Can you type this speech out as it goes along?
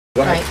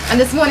Right. And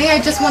this morning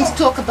I just want to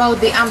talk about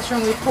the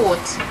Armstrong Report,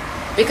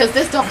 because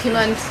this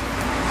document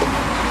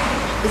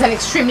is an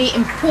extremely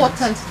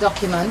important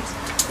document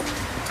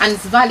and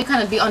its value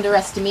cannot be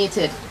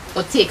underestimated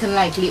or taken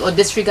lightly or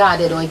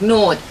disregarded or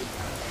ignored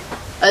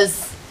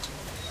as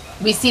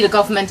we see the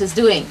government is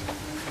doing.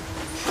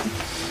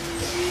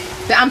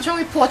 The Armstrong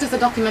Report is a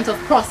document of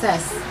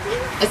process.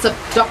 It's a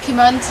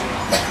document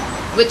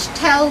which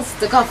tells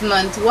the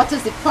government what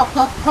is the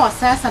proper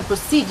process and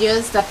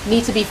procedures that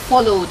need to be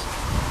followed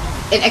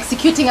in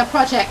executing a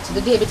project, the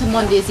Debe to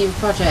Mon Desir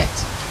project.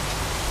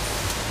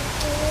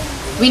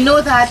 We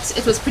know that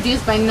it was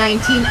produced by 19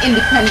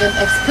 independent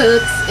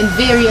experts in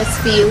various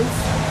fields,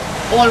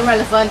 all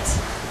relevant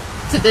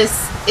to this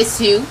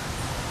issue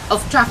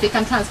of traffic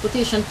and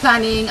transportation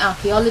planning,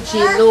 archaeology,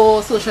 law,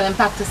 social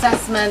impact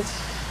assessment,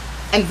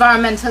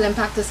 environmental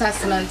impact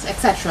assessment,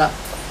 etc.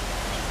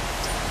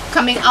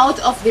 Coming out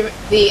of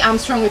the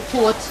Armstrong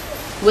Report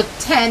with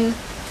 10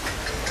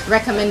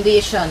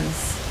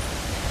 recommendations.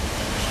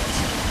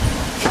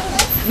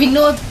 We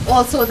know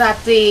also that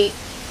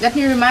let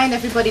me remind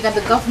everybody that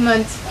the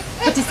government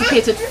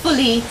participated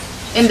fully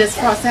in this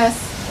process,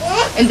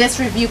 in this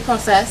review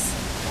process.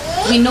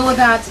 We know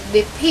that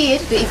they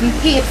even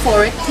paid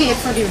for it, paid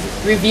for the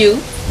review.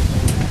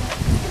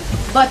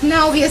 But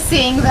now we are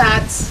saying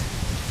that,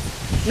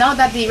 now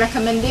that the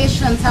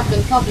recommendations have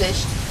been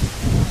published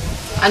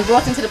and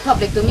brought into the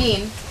public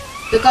domain,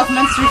 the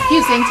government's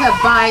refusing to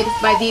abide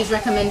by these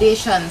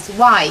recommendations.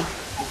 Why?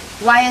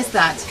 Why is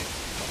that?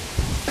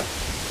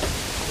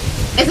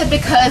 Is it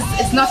because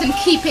it's not in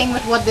keeping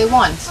with what they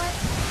want?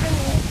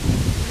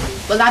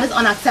 Well, that is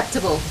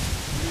unacceptable.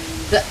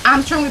 The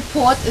Armstrong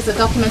Report is a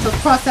document of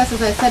process.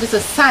 As I said, it's a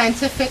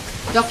scientific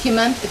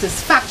document. It is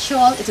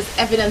factual. It is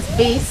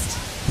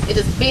evidence-based. It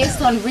is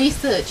based on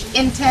research,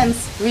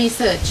 intense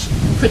research,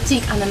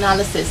 critique and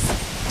analysis.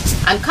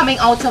 And coming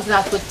out of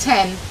that with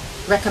 10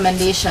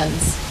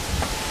 recommendations.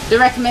 The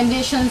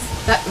recommendations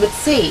that would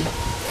say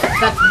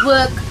that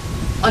work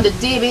on the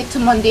Debe to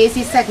Mon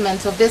Desir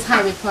segment of this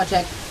highway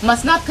project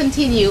must not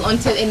continue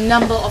until a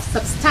number of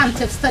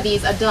substantive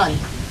studies are done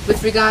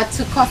with regard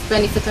to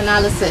cost-benefit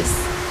analysis,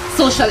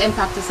 social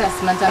impact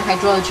assessment and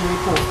hydrology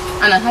report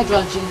and a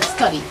hydrology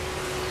study.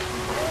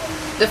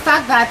 The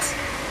fact that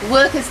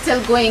work is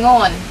still going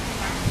on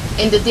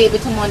in the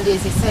Debe to Mon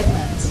Desir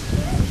segment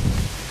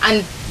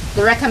and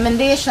the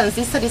recommendations,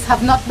 these studies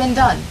have not been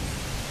done,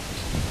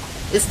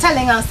 is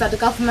telling us that the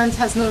government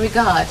has no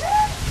regard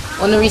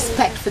or no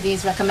respect for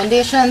these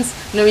recommendations,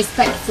 no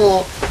respect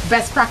for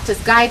best practice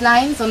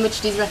guidelines on which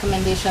these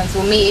recommendations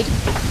were made,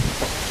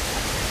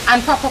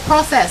 and proper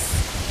process.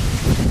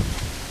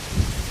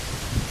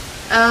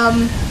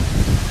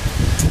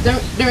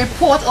 The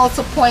report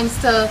also points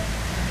to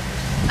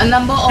a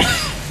number of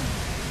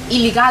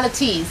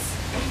illegalities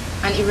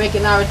and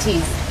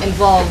irregularities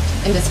involved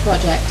in this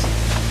project.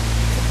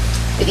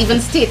 It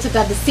even stated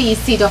that the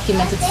CEC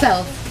document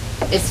itself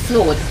is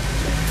flawed.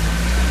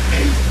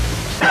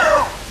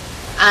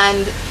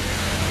 And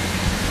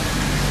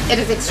it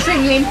is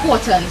extremely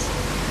important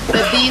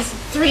that these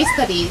 3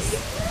 studies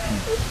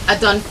are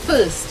done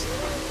first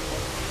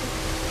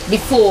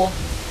before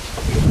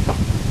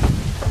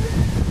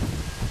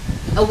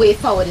a way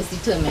forward is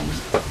determined.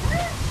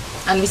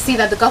 And we see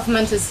that the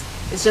government is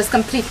just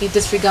completely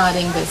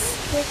disregarding this.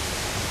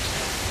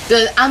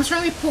 The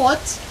Armstrong Report,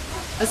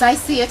 as I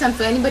see it, and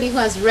for anybody who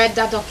has read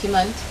that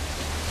document,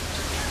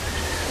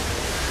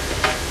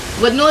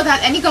 would know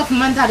that any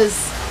government that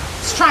is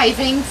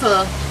striving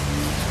for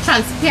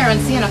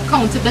transparency and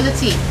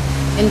accountability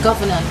in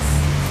governance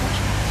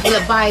will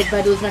abide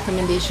by those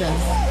recommendations.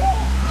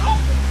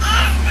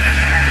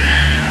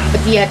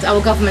 But yet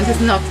our government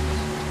is not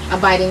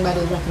abiding by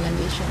those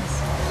recommendations.